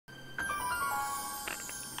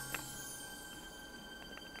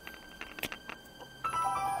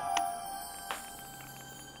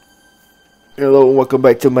Hello, welcome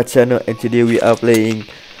back to my channel, and today we are playing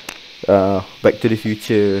Back to the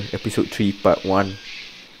Future Episode 3 Part 1.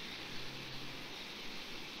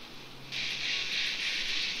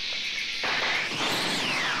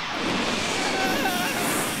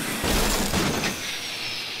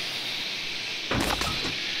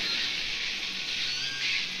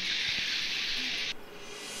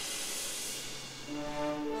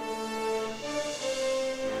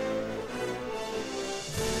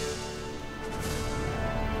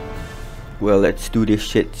 Well, let's do this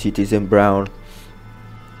shit, Citizen Brown.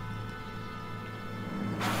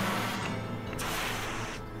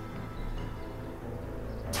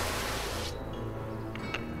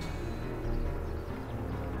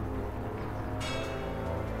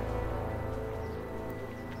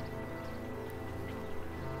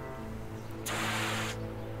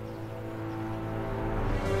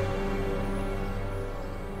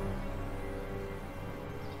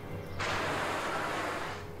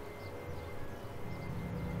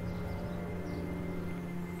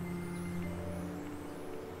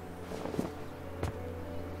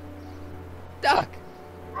 Doc!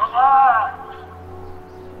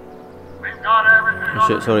 We've got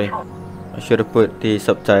everything Sorry, I should have put the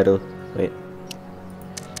subtitle. Wait.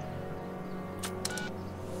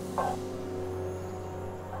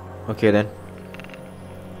 Okay then.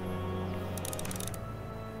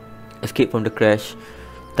 Escape from the crash.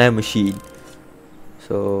 Time machine.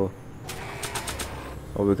 So,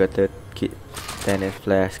 oh, we got the kit, pen and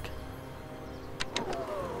flask.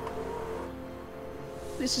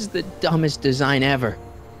 This is the dumbest design ever.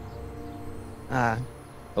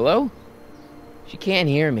 Hello? She can't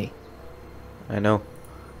hear me. I know.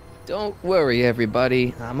 Don't worry,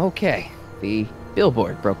 everybody. I'm okay. The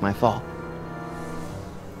billboard broke my fall.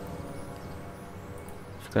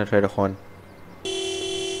 Just gonna try the horn.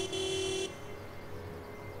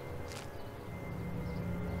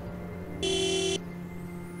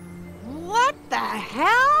 What the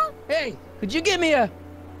hell? Hey, could you give me a...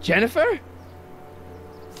 Jennifer?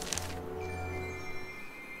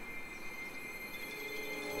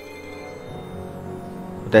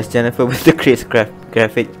 That's Jennifer with the crazy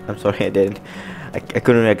graphic. I'm sorry, I didn't. I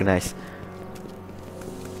couldn't recognize.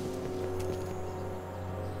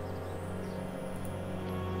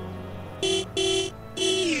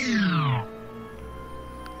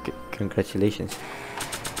 Congratulations.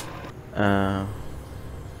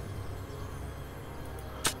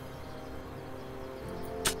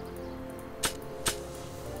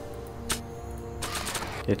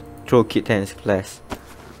 You throw kittens class.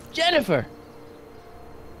 Jennifer!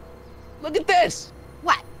 Look at this!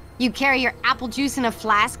 What? You carry your apple juice in a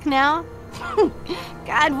flask now?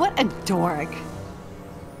 God, what a dork.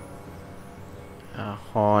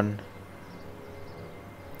 Horn.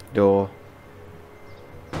 Door.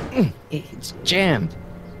 It's jammed.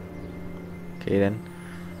 Okay then.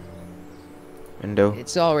 Window.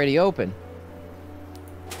 It's already open.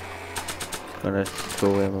 Just gonna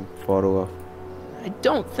throw him a photo off. I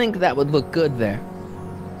don't think that would look good there.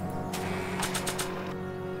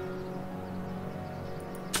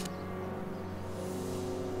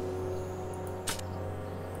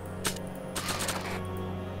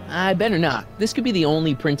 I better not. This could be the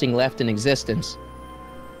only printing left in existence.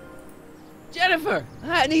 Jennifer,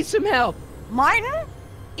 I need some help. Martin?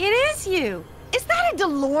 It is you. Is that a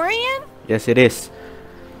DeLorean? Yes, it is.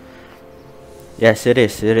 Yes, it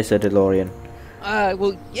is. It is a DeLorean.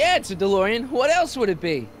 Well, yeah, it's a DeLorean. What else would it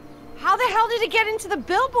be? How the hell did it get into the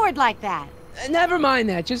billboard like that? Never mind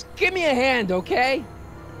that. Just give me a hand, okay?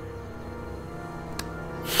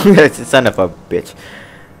 That's the son of a bitch.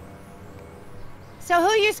 So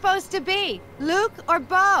who you supposed to be? Luke or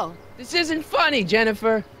Bo? This isn't funny,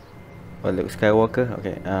 Jennifer. Oh, Luke Skywalker.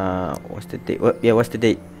 Okay. What's the date? What? Yeah, what's the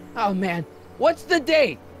date? Oh, man. What's the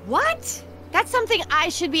date? What? That's something I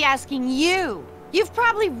should be asking you. You've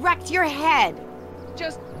probably wrecked your head.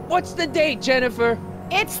 Just, what's the date, Jennifer?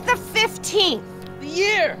 It's the 15th. The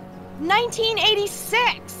year?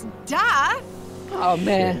 1986. Duh. Oh,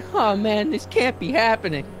 man. Oh, man. This can't be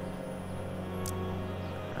happening.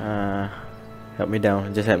 Help me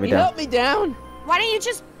down. Just help me Can you down. help me down? Why don't you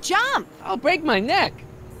just jump? I'll break my neck.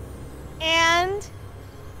 And...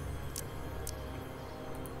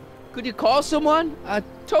 Could you call someone? A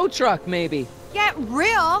tow truck, maybe. get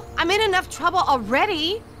real. I'm in enough trouble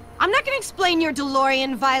already. I'm not gonna explain your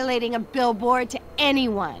DeLorean violating a billboard to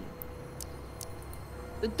anyone.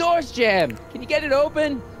 The door's jammed. Can you get it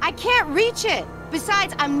open? I can't reach it.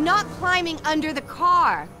 Besides, I'm not climbing under the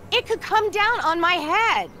car. It could come down on my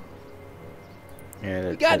head. Yeah,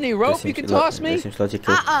 You got any rope you can toss me? That seems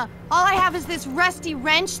logical. All I have is this rusty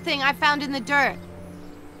wrench thing I found in the dirt.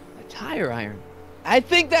 A tire iron. I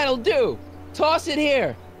think that'll do. Toss it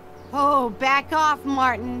here. Oh, back off,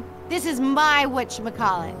 Martin. This is my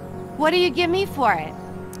whatchamacallit. What do you give me for it?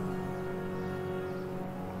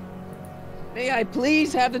 May I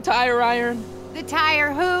please have the tire iron? The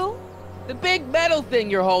tire who? The big metal thing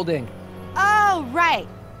you're holding. Oh, right.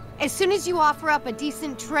 As soon as you offer up a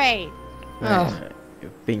decent trade. Oh.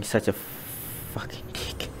 You're being such a fucking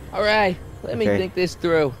dick. All right, let me think this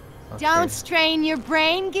through. Okay. Don't strain your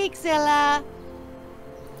brain, Geekzilla.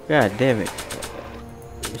 God damn it.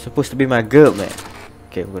 You're supposed to be my girl, man.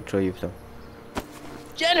 Okay, I'm gonna throw you some.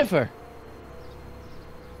 Jennifer!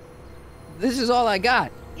 This is all I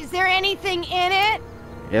got. Is there anything in it?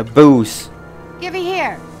 Yeah, booze. Give it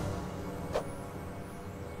here.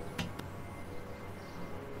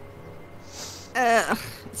 It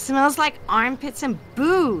smells like armpits and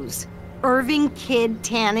booze. Irving Kid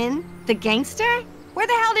Tannen, the gangster? Where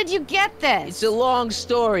the hell did you get this? It's a long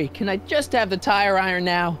story. Can I just have the tire iron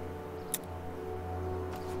now?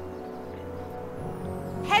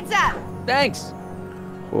 Heads up! Thanks.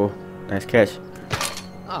 Oh, nice catch.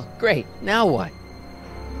 Oh, great. Now what?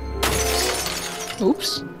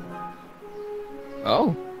 Oops.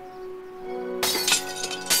 Oh.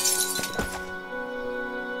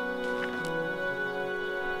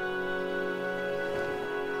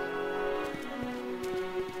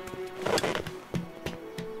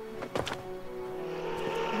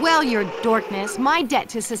 Well, your dorkness, my debt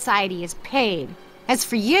to society is paid. As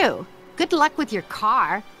for you, good luck with your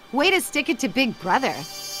car. Way to stick it to Big Brother.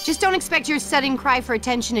 Just don't expect your sudden cry for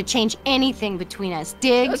attention to change anything between us,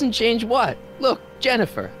 dig? Doesn't change what? Look,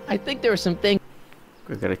 Jennifer, I think there are some things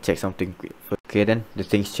We gotta check something quick. Okay then, the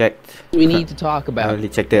thing's checked. we need to talk I about. only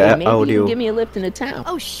checked the Hey, maybe you audio. can give me a lift into town.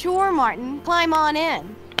 Oh, sure, Martin. Climb on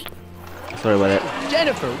in. Sorry about that.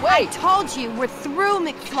 Jennifer, I wait! told you, we're through,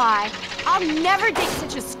 McFly. I'll never date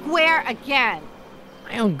such a square again.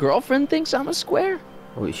 My own girlfriend thinks I'm a square?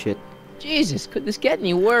 Holy shit. Jesus, could this get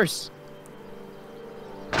any worse?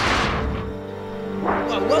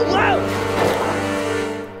 Whoa, whoa, whoa!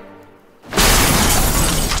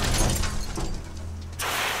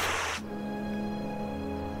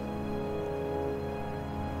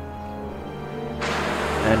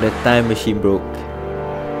 And the time machine broke.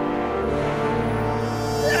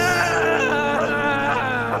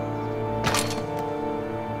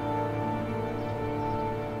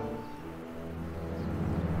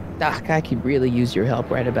 Doc, I could really use your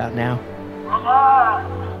help right about now. Relax.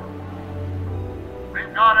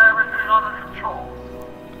 We've got everything under control.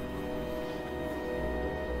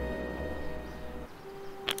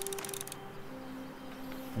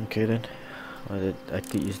 Okay then. I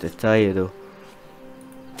could use the tire though.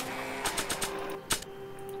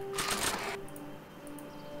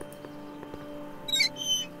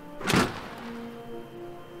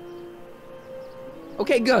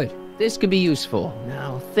 Okay, good. This could be useful.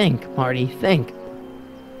 Now think, Marty, think.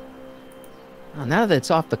 Oh, now that it's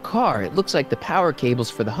off the car, it looks like the power cables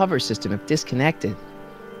for the hover system have disconnected.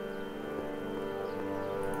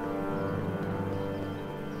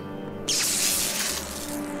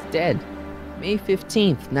 Dead. May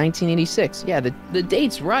 15th, 1986. Yeah, the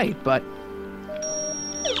date's right, but...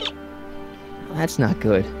 that's not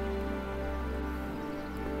good.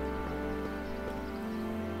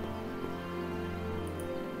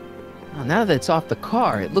 Oh, now that it's off the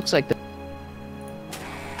car, it looks like the...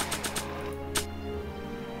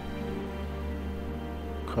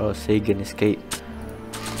 Carl Sagan escaped.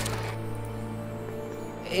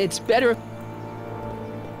 It's better...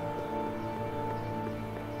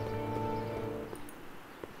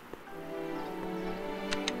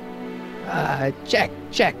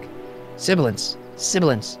 check. Sibilance.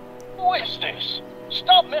 Who is this?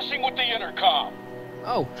 Stop messing with the intercom.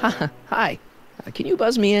 Oh, hi. Can you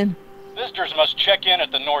buzz me in? Visitors must check in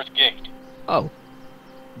at the north gate. Oh,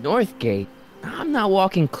 North Gate? I'm not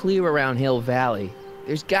walking clear around Hill Valley.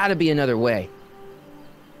 There's gotta be another way.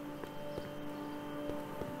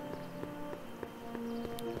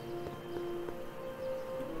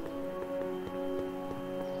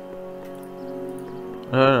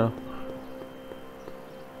 No.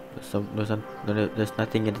 There's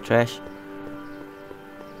nothing in the trash.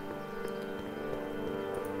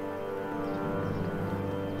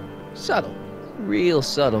 Subtle. Real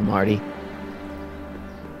subtle, Marty.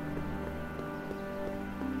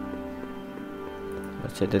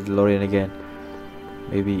 Let's check the DeLorean again.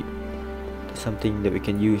 Maybe there's something that we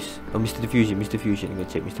can use. Oh, Mr. Fusion. I'm gonna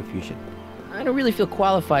check Mr. Fusion. I don't really feel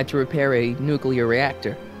qualified to repair a nuclear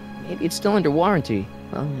reactor. Maybe it's still under warranty.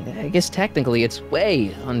 Well, I guess technically it's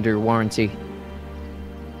way under warranty.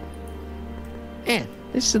 And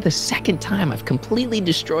This is the second time I've completely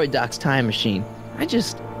destroyed Doc's time machine. I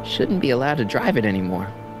just shouldn't be allowed to drive it anymore.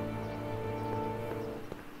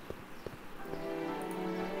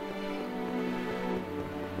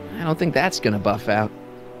 I don't think that's gonna buff out.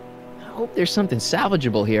 I hope there's something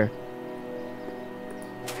salvageable here.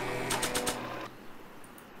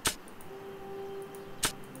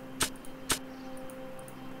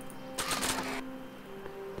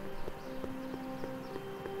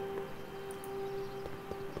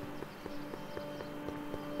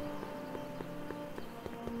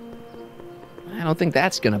 I don't think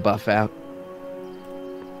that's gonna buff out.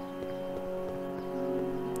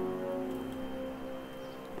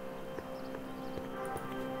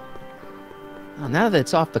 Oh, now that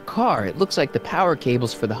it's off the car, it looks like the power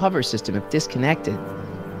cables for the hover system have disconnected.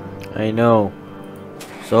 I know.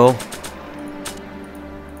 So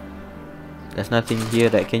there's nothing here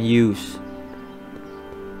that I can use.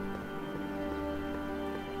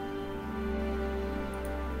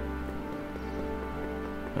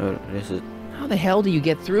 Oh, this is How the hell do you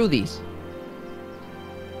get through these?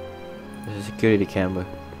 a security camera.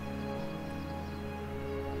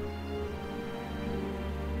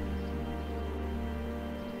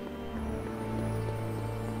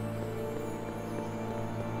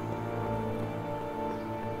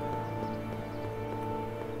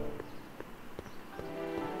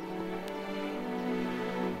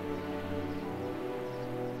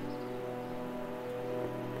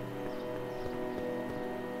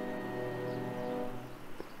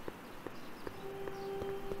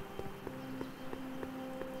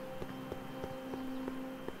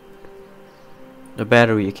 The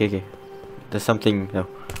battery, okay. There's something, no.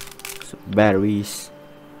 Batteries.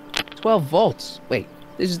 12 volts. Wait,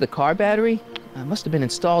 this is the car battery? It must have been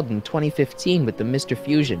installed in 2015 with the Mr.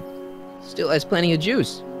 Fusion. Still has plenty of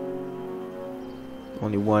juice.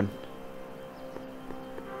 Only one.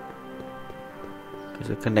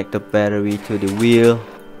 Because I connect the battery to the wheel.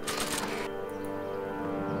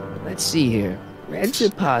 Let's see here. Red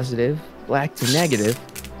to positive, black to negative.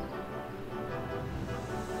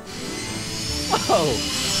 Whoa!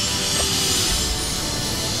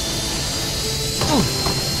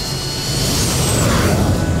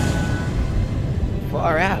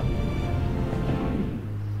 Far out.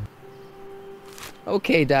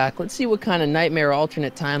 Okay, Doc, let's see what kind of nightmare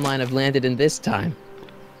alternate timeline I've landed in this time.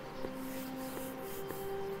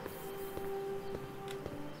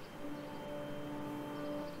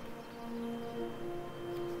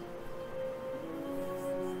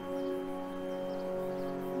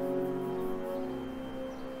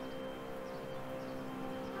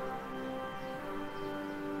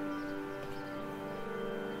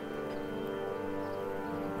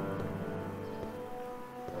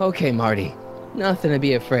 Okay, Marty. Nothing to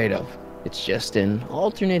be afraid of. It's just an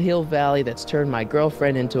alternate hill valley that's turned my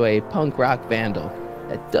girlfriend into a punk rock vandal.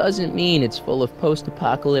 That doesn't mean it's full of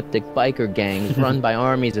post-apocalyptic biker gangs run by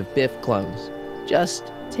armies of Biff clones.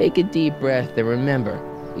 Just take a deep breath and remember,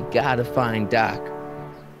 we gotta find Doc.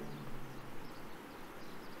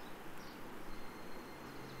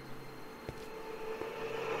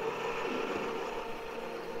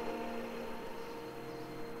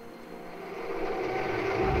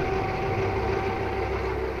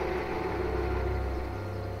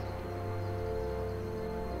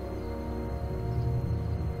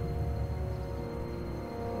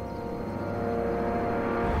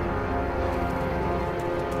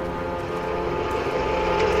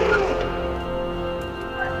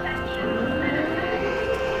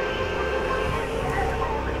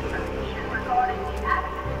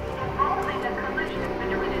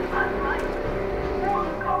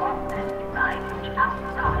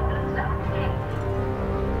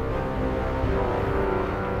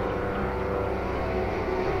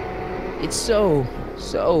 It's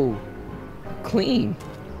so clean.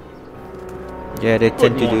 Yeah, they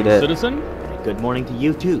tend to do that. Citizen. Good morning to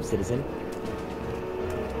you too, citizen.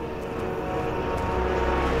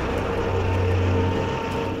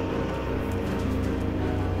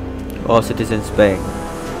 All citizens pay.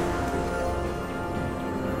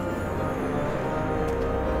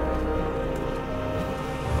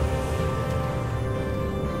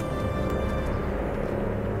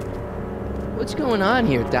 What's going on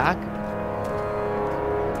here, Doc?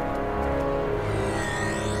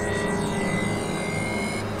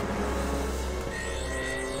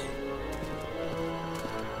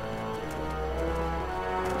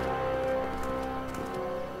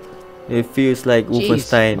 It feels like Jeez,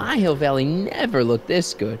 Wolfenstein. my Hill Valley never looked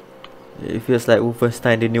this good. It feels like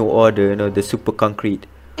Wolfenstein the New Order, you know, the super concrete.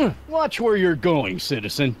 Watch where you're going,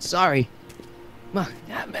 citizen. Sorry.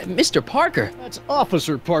 Mr. Parker. That's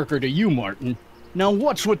Officer Parker to you, Martin. Now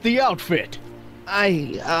what's with the outfit?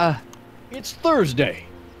 It's Thursday.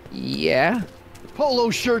 Yeah? Polo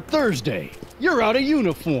shirt Thursday. You're out of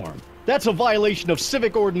uniform. That's a violation of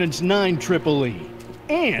Civic Ordinance 9 EEE.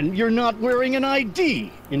 And you're not wearing an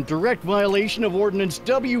ID, in direct violation of Ordinance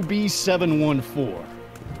WB 714.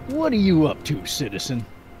 What are you up to, citizen?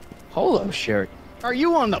 Polo shirt. Are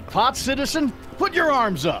you on the pot, citizen? Put your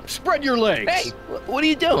arms up. Spread your legs. Hey, what are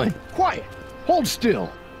you doing? Quiet. Hold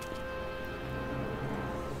still.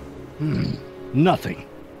 Nothing.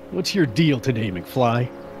 What's your deal today, McFly?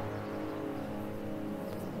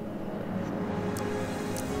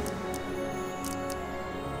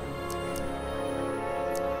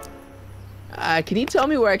 Can you tell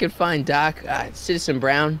me where I can find Doc, Citizen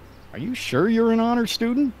Brown? Are you sure you're an honor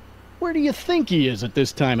student? Where do you think he is at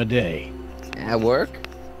this time of day? At work?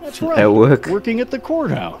 That's right. At work? Working at the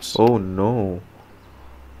courthouse. Oh no.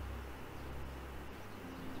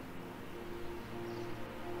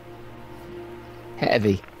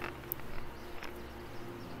 Heavy.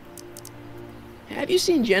 Have you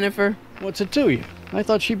seen Jennifer? What's it to you? I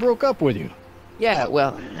thought she broke up with you. Yeah,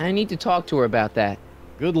 well, I need to talk to her about that.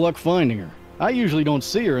 Good luck finding her. I usually don't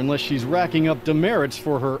see her unless she's racking up demerits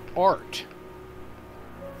for her art.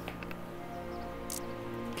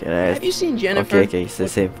 Have you seen Jennifer? Okay, it's the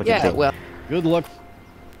same fucking Yeah, thing. well, Good luck.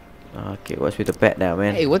 Okay, what's with the pet now,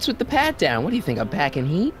 man? hey, what's with the pat down? What do you think, I'm packing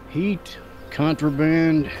heat? Heat,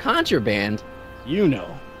 contraband, Contraband? you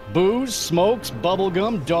know. Booze, smokes,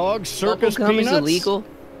 bubblegum, dogs, circus Bubblegum peanuts. is illegal?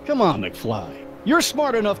 Come on, McFly. You're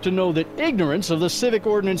smart enough to know that ignorance of the Civic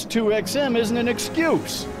Ordinance 2XM isn't an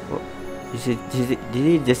excuse. Did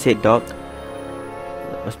he just say dog?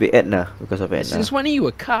 Must be Edna, because of Edna. Since when are you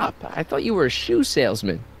a cop? I thought you were a shoe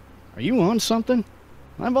salesman. Are you on something?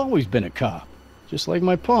 I've always been a cop, just like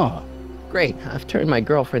my pa. Great, I've turned my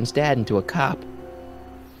girlfriend's dad into a cop.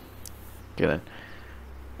 Okay then.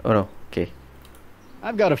 Oh no, okay.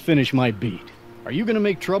 I've got to finish my beat. Are you gonna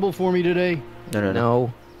make trouble for me today? No.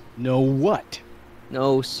 No. No what?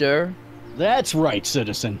 No, sir. That's right,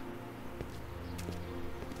 citizen.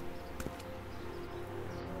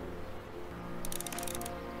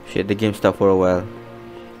 Shit, the game stopped for a while.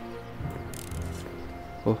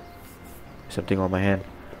 Oh, something on my hand.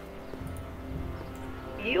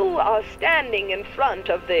 You are standing in front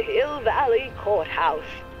of the Hill Valley Courthouse.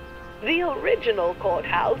 The original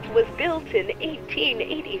courthouse was built in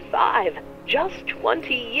 1885, just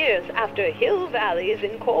 20 years after Hill Valley's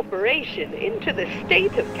incorporation into the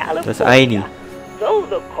state of California. That's Aini. Though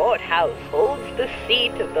the courthouse holds the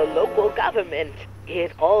seat of the local government,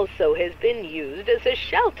 it also has been used as a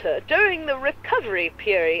shelter during the recovery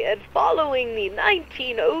period following the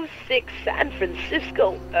 1906 San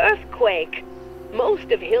Francisco earthquake.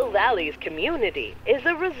 Most of Hill Valley's community is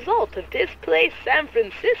a result of displaced San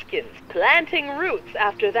Franciscans planting roots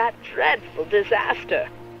after that dreadful disaster.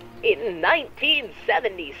 In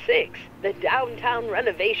 1976, the downtown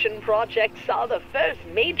renovation project saw the first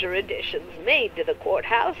major additions made to the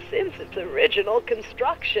courthouse since its original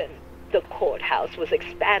construction. The courthouse was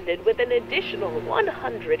expanded with an additional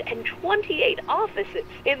 128 offices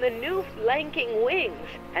in the new flanking wings,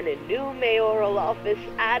 and a new mayoral office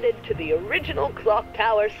added to the original clock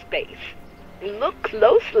tower space. Look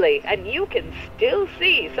closely, and you can still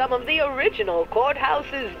see some of the original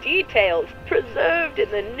courthouse's details preserved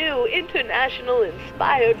in the new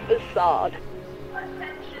international-inspired facade.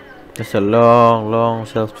 That's a long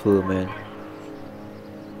self-tour, man.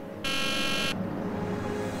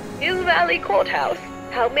 Hill Valley Courthouse.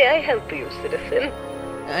 How may I help you, citizen?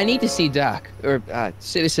 I need to see Doc, or,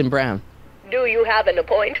 Citizen Brown. Do you have an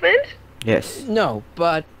appointment? Yes. No,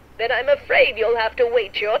 but... Then I'm afraid you'll have to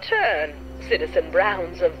wait your turn. Citizen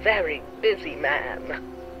Brown's a very busy man.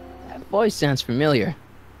 That voice sounds familiar.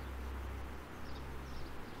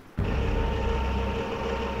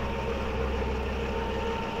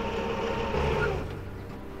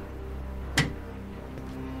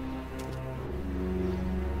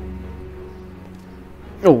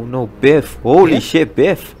 Oh no, Biff. Holy Biff? shit,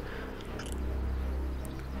 Biff.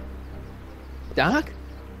 Doc?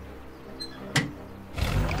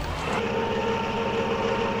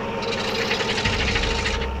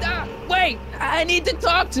 Doc, wait! I need to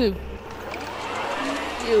talk to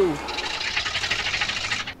you.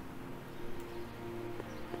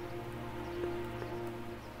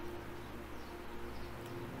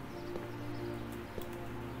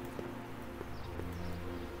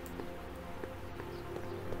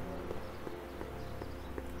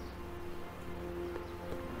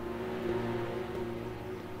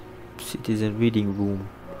 Citizen reading room.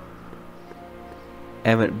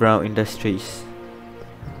 Emmett Brown Industries.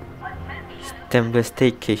 Stemless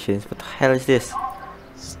staycations. What the hell is this?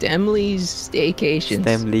 Stemley's staycations.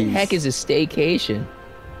 The Stemley's. heck is a staycation?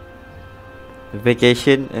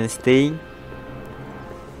 Vacation and staying.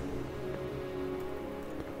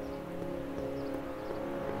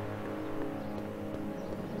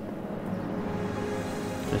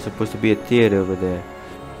 There's supposed to be a theater over there.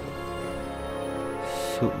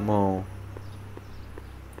 Soup Mall.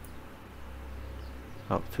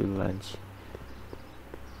 Out to lunch.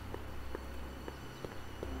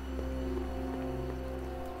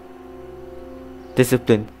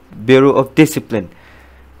 Discipline. Bureau of Discipline.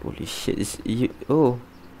 Holy shit, is you, oh,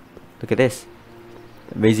 look at this.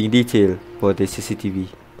 Amazing detail for the CCTV.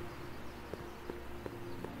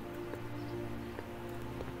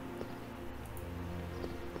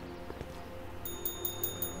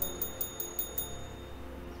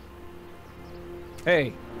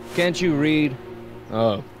 Hey, can't you read?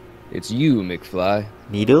 Oh, it's you, McFly.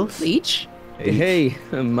 Needles? Bleach? Hey,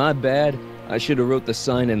 my bad. I should have wrote the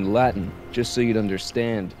sign in Latin, just so you'd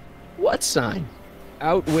understand. What sign?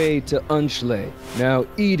 Outway to Unchley. Now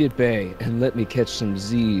eat it, Bay, and let me catch some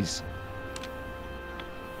Z's.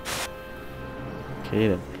 Okay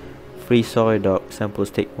then. Free soy dog samples,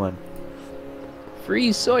 take one.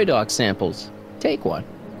 Free soy dog samples. Take one.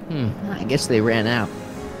 I guess they ran out.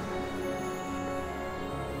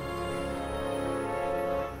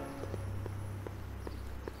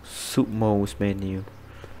 Soup Mo's menu.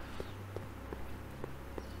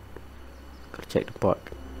 Gotta check the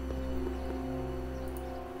park.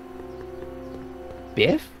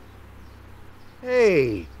 Biff?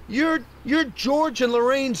 Hey, you're George and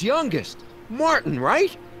Lorraine's youngest. Martin,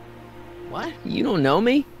 right? What? You don't know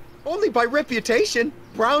me? Only by reputation.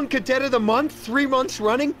 Brown Cadet of the Month, 3 months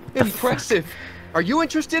running. Impressive. Are you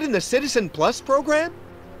interested in the Citizen Plus program?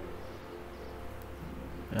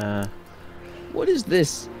 What is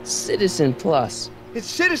this Citizen Plus? It's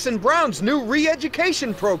Citizen Brown's new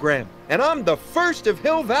re-education program, and I'm the first of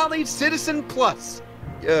Hill Valley's Citizen Plus.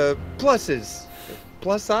 Pluses.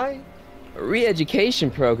 Plus I? A re-education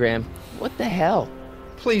program? What the hell?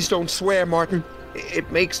 Please don't swear, Martin. It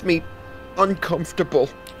makes me uncomfortable.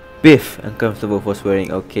 Biff, uncomfortable for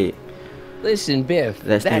swearing, okay. Listen, Biff,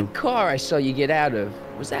 That's that new. car I saw you get out of,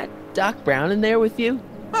 was that Doc Brown in there with you?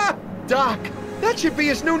 Ah, Doc! That should be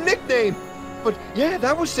his new nickname! But yeah,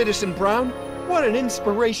 that was Citizen Brown. What an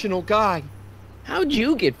inspirational guy. How'd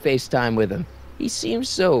you get FaceTime with him? He seems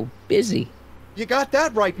so busy. You got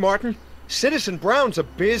that right, Martin. Citizen Brown's a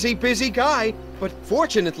busy guy, but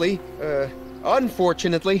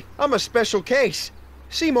unfortunately, I'm a special case.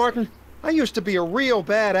 See, Martin, I used to be a real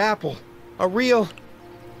bad apple. A real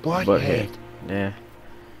butthead. Yeah.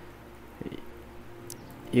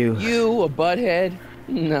 You You a butthead?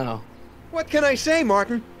 No. What can I say,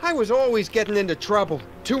 Martin? I was always getting into trouble.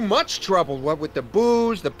 Too much trouble, what with the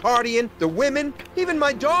booze, the partying, the women. Even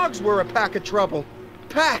my dogs were a pack of trouble.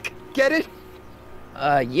 Pack, get it?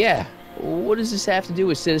 Yeah. What does this have to do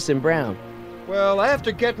with Citizen Brown? Well,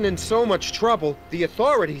 after getting in so much trouble, the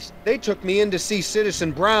authorities, they took me in to see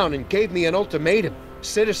Citizen Brown and gave me an ultimatum.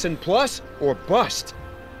 Citizen Plus or bust.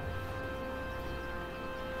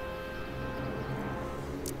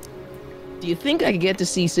 Do you think I could get to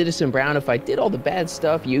see Citizen Brown if I did all the bad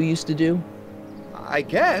stuff you used to do? I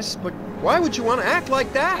guess, but why would you want to act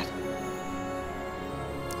like that?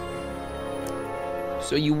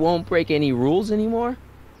 So you won't break any rules anymore?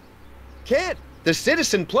 Can't. The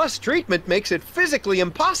Citizen Plus treatment makes it physically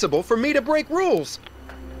impossible for me to break rules.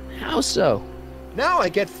 How so? Now I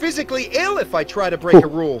get physically ill if I try to break a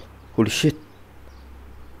rule. holy shit.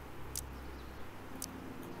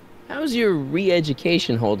 How's your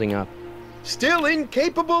re-education holding up? Still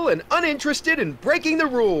incapable and uninterested in breaking the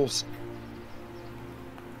rules.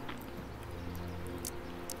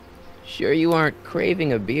 Sure you aren't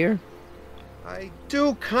craving a beer? I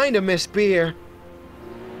do kind of miss beer.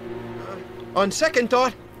 On second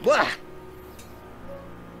thought, blah.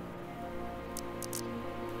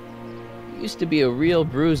 You used to be a real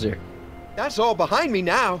bruiser. That's all behind me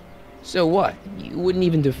now. So what? You wouldn't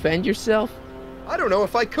even defend yourself? I don't know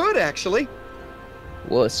if I could, actually.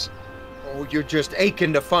 Wuss. Oh, you're just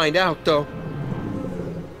aching to find out, though.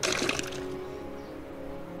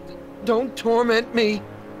 Don't torment me.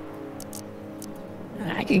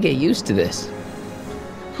 I can get used to this.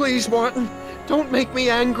 Please, Martin, don't make me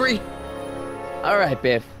angry. All right,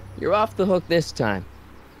 Biff. You're off the hook this time.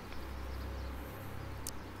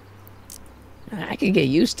 I can get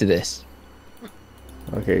used to this.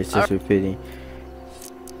 Okay, it's just repeating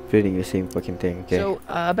the same fucking thing, okay? So,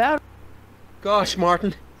 about... Gosh,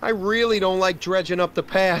 Martin, I really don't like dredging up the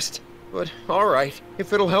past. But, alright,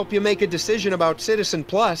 if it'll help you make a decision about Citizen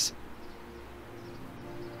Plus.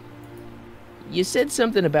 You said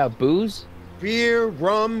something about booze? Beer,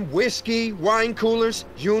 rum, whiskey, wine coolers,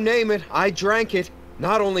 you name it, I drank it.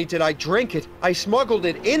 Not only did I drink it, I smuggled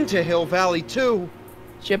it into Hill Valley too.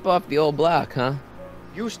 Chip off the old block, huh?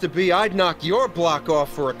 Used to be I'd knock your block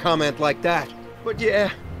off for a comment like that. But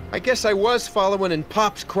yeah, I guess I was following in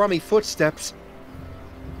Pop's crummy footsteps.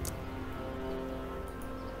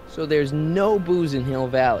 So there's no booze in Hill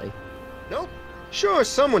Valley? Nope. Sure,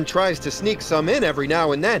 someone tries to sneak some in every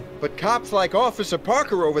now and then, but cops like Officer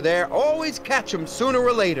Parker over there always catch 'em sooner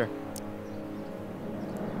or later.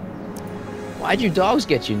 Why'd your dogs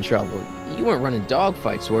get you in trouble? You weren't running dog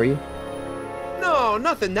fights, were you? No,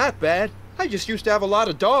 nothing that bad. I just used to have a lot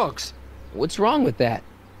of dogs. What's wrong with that?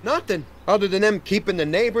 Nothing, other than them keeping the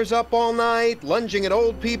neighbors up all night, lunging at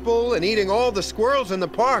old people, and eating all the squirrels in the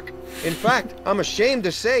park. In fact, I'm ashamed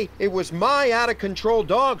to say it was my out-of-control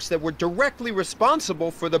dogs that were directly responsible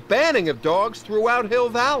for the banning of dogs throughout Hill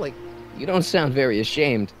Valley. You don't sound very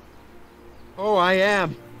ashamed. Oh, I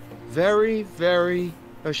am. Very, very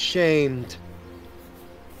ashamed.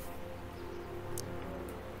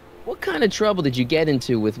 What kind of trouble did you get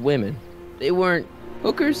into with women? They weren't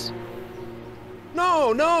hookers?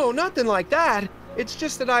 No, nothing like that. It's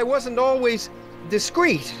just that I wasn't always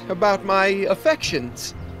discreet about my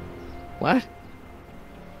affections. What?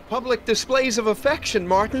 Public displays of affection,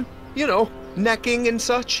 Martin. You know, necking and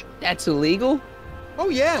such. That's illegal? Oh,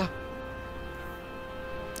 yeah.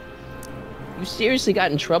 You seriously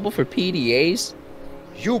got in trouble for PDAs?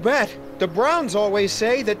 You bet. The Browns always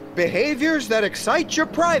say that behaviors that excite your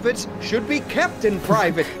privates should be kept in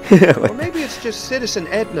private. Or maybe it's just Citizen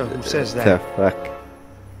Edna who says that. The fuck?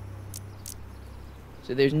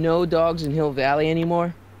 So there's no dogs in Hill Valley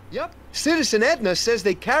anymore? Yep. Citizen Edna says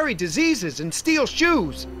they carry diseases and steal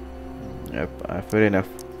shoes. Yep, fair enough.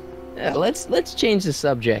 Let's change the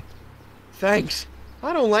subject. Thanks.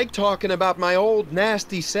 I don't like talking about my old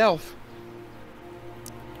nasty self.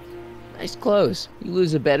 Nice clothes. You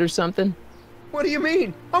lose a bet or something? What do you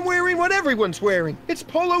mean? I'm wearing what everyone's wearing. It's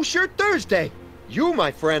Polo Shirt Thursday. You,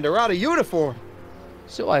 my friend, are out of uniform.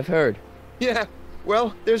 So I've heard. Yeah,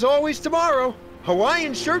 well, there's always tomorrow.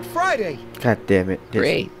 Hawaiian Shirt Friday. God damn it.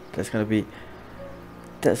 Great. That's gonna be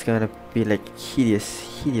like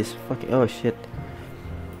hideous fucking, oh shit.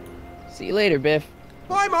 See you later, Biff.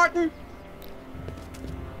 Bye, Martin.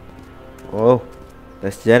 Oh,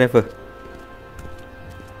 that's Jennifer.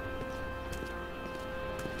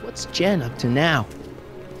 What's Jen up to now?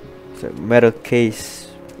 It's a metal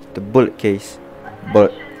case, the bullet case.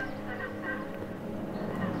 Bullet.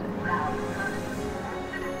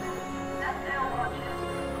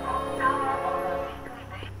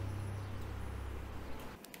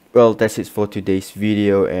 Well, that's it for today's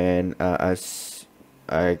video, and as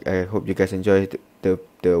I hope you guys enjoyed the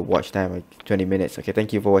watch time, like 20 minutes. Okay,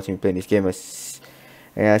 thank you for watching me playing this game,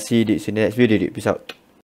 and I'll see you in the next video. Peace out.